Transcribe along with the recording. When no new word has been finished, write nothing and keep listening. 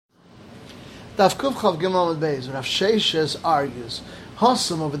Daf Kuf Chav Gimel Beis. Rav Sheshes argues,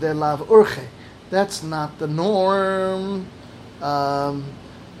 Hasam over there lav urche. That's not the norm. Hacha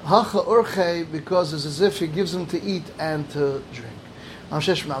urche, because it's as if he gives them to eat and to drink. Rav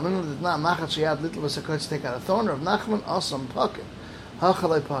Sheshes did not machat sheyad little v'sakot to take out a thorn. Rav Nachman Asam pocket. Hacha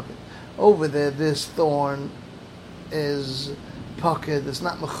le pocket. Over there, this thorn is pocket. It's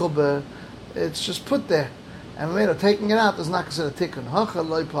not mechuber. It's just put there. And when taking it out is not considered tikkun. Hacha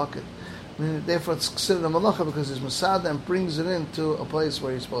le pocket. Therefore, it's considered a malacha because he's masada and brings it into a place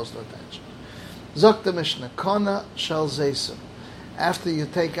where he's supposed to attach it. Zok the Mishnah, Kona shel zaysim. After you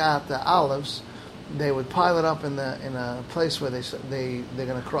take out the olives, they would pile it up in a place where they're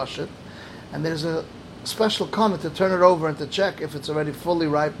going to crush it, and there's a special kona to turn it over and to check if it's already fully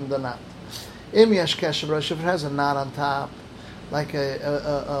ripened or not. Im yesh kesher rosh, if it has a knot on top, like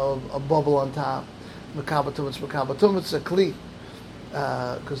a bubble on top, mekabatum, it's a kli.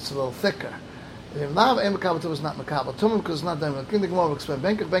 Because it's a little thicker. If not, Mekabatum is not Mekabatum because it's not done. The Gemara will explain.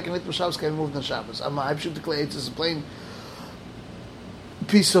 Benk and Little Shabbos can be moved on Shabbos. I shoot the clay. It's a plain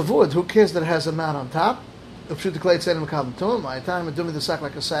piece of wood. Who cares that it has a knot on top? If shoot the clay, it's in Mekabatum. My time I do me the sack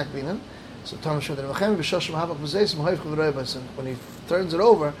like a sack binan. So when he turns it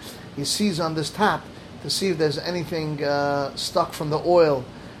over, he sees on this top to see if there's anything stuck from the oil,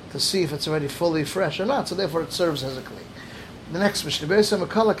 to see if it's already fully fresh or not. So therefore, it serves as a clay. The next Mishnah, any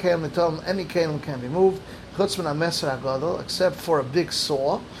kelim can be moved, except for a big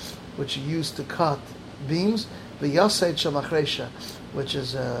saw, which you use to cut beams, which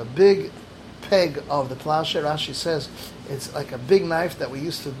is a big peg of the plowshare. Rashi says it's like a big knife that we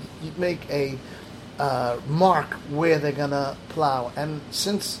used to make a mark where they're going to plow. And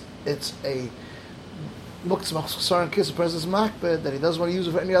since it's a that he doesn't want to use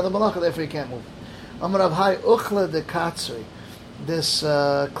it for any other malacha, therefore he can't move. Amarav hai uchla de katzri. This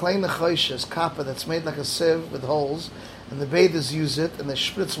klein nechoishes kappa that's made like a sieve with holes, and the bathers use it and they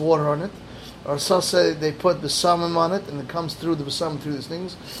spritz water on it, or so say they put besamim on it and it comes through the besamim through these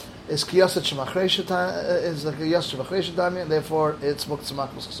things. Is kiyasat shemachresha is like a yasser v'chresha dami, and therefore it's muktzamach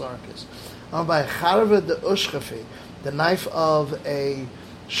v'schasarakis. By charve de ushkafi, the knife of a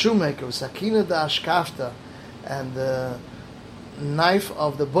shoemaker, sakina da ashkafta, and the knife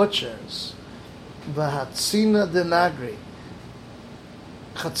of the butchers. V'hatzina de nagri,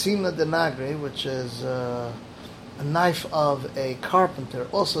 chatzina de nagri, which is a knife of a carpenter,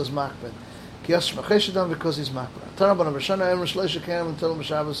 also is makbid. Kiyas macheshadam, because he's makbid. Tarabana b'shana em shleisha kelim until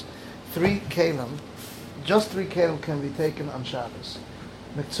Shabbos. 3 kelim, just 3 kelim can be taken on Shabbos.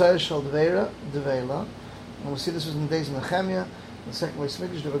 Miktzah shel devela, and we see this was in the days of Nehemiah. The second way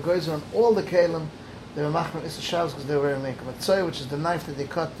Smikish, they were goyzer on all the kelim. They were machmer Issa Shabbos because they were wearing makeup. Miktzah, which is the knife that they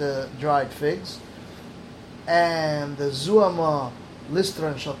cut the dried figs, and the zuama listra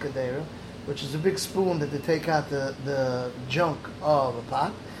and shalkadera, which is a big spoon that they take out the junk of a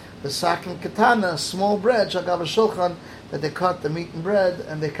pot. The sakin katana, small bread, shagav shulchan, that they cut the meat and bread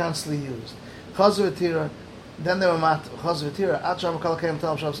and they constantly used. Chazavatira, then they were mat chazavatira. Acham kalakayim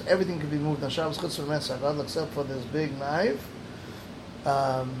tal Shabbos. Everything could be moved on Shabbos chutz from mesagad except for this big knife.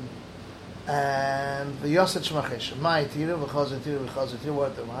 And the yosef shmachesh, ma'atira v'chazavatira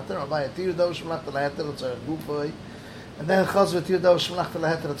what the matter. Ma'atira do shmach the laheter l'tzarech gufay. And then chazavatira do shmach the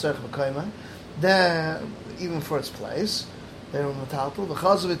laheter l'tzarech b'kayma. Then even for its place. They were metaltal. The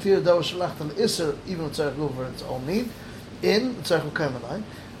chazavatira do shmach the iser even l'tzarech gufay for its own need. In l'tzarech b'kayma.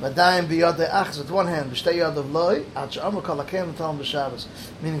 Madayim biyad achas with one hand, b'shtei yad of loy, at she'amar kalakem l'talam b'Shabbos.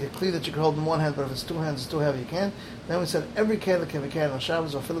 Meaning a kli that you can hold in one hand, but if it's 2 hands, it's too heavy, you can't. Then we said every keli can be carried on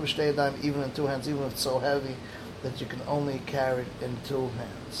Shabbos, or fill b'shtei yadayim, even in 2 hands, even if it's so heavy that you can only carry it in 2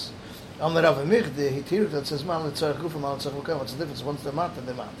 hands. Amar Rav Michdi, he tiruk that says, man l'tzarech gufa, man l'tzarech b'kayma. What's the difference? Once they're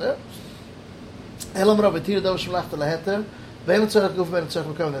matter. Elam Rav tiruk dav shemlach l'heter, ve'en l'tzarech gufa, ve'en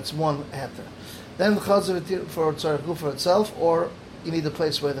l'tzarech b'kayma. That's one heter. Then the chazav for tzarech gufa itself, or you need a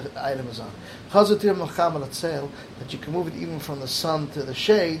place where the item is on. Chazatir macham al that you can move it even from the sun to the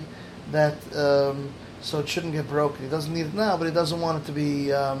shade, that so it shouldn't get broken. He doesn't need it now, but he doesn't want it to be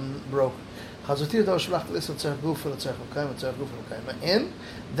broken. Chazatir do shlach l'isel tzarech gufa l'tzarech b'kayma tzarech gufa l'kayma. In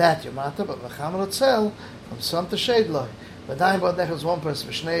that yomata, but macham al from sun to shade loy. V'daim b'adnech is one person.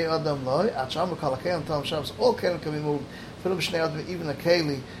 V'shnei adam loy. Acham v'kalakeim tam Shabbos. All kelim can be moved. Even a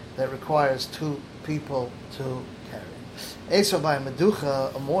keli that requires 2 people to carry. Esa by a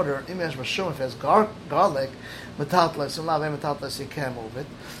meducha, a mortar, imesh mashum, if it has garlic, metatlas, and lav metatlas, you can't move it.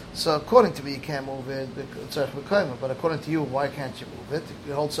 So according to me, you can't move it, but according to you, why can't you move it?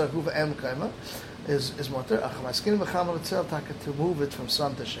 You hold tzarech gufa and mekayma. is mutter. Achmaskin v'chama v'tzel taka to move it from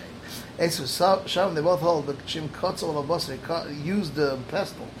sun to shade. Esu Shalom, they both hold the Shim Kotzel of Abosri used the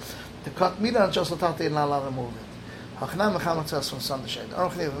pestle to cut meat on just without they not allowed to move it. Hachnam v'chama v'tzel from sun to shade.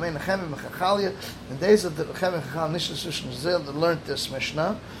 Aruch Neiv v'mein Nechem v'chachalia. In days of the Nechem v'chachalia Nishna Sushin Zil, they learned this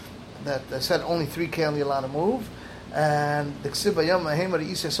Mishnah that they said only 3 keli you're allowed to move. And the Ksiba Yom Mahemar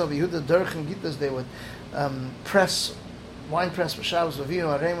Yisya Sov Yehuda Derchen Gittas, they would press wine press for Shabbos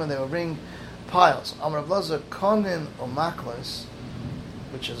Vavino Arema, they would bring piles. Amar Ablaza Konin or Maklas,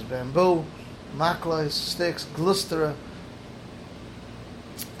 which is bamboo, maklas, sticks, glustera,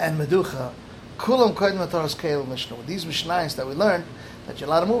 and meducha. Kulam kodim mataras keil mishnah. These mishnayos that we learned that you're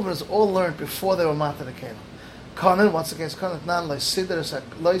allowed to move is all learned before they were matar the keil. Konin, once again, konin nan loy sidra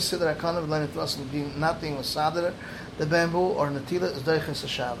konin learned it was being nothing was sadra. The bamboo or natila is deiches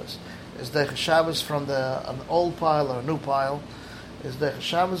Shabbos. Is deiches Shabbos from an old pile or a new pile. Is deiches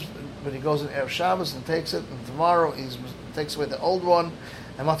Shabbos, but he goes in Erev Shabbos and takes it, and tomorrow he takes away the old one,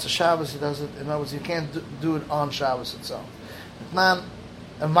 and Matzah Shabbos he does it. In other words, you can't do it on Shabbos itself. And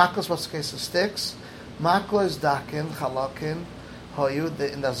maklas, what's the case of sticks? Maklas, dakin, chalakin, hoyu.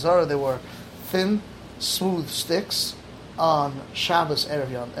 In the Zara they were thin, smooth sticks on Shabbos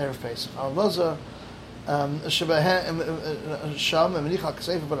Erev Pesach. On Loza, Sham and Menichal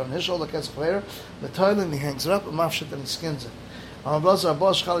Kaseifa, but on his shoulder Ketzach the toilet he hangs it up and mafshit and he skins it. On Blaza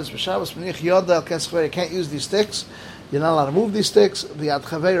Bosh Chalis B'Shabbos Menich Yoda Al Ketzach, you can't use these sticks. You're not allowed to move these sticks. The Ad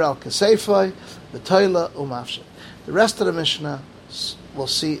Chaver Al Kaseifa, the toilet umafshit. The rest of the Mishnah we'll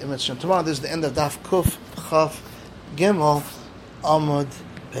see in Mitzvah tomorrow. This is the end of Daf Kuf Chaf Gimel Amud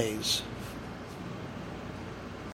Beis.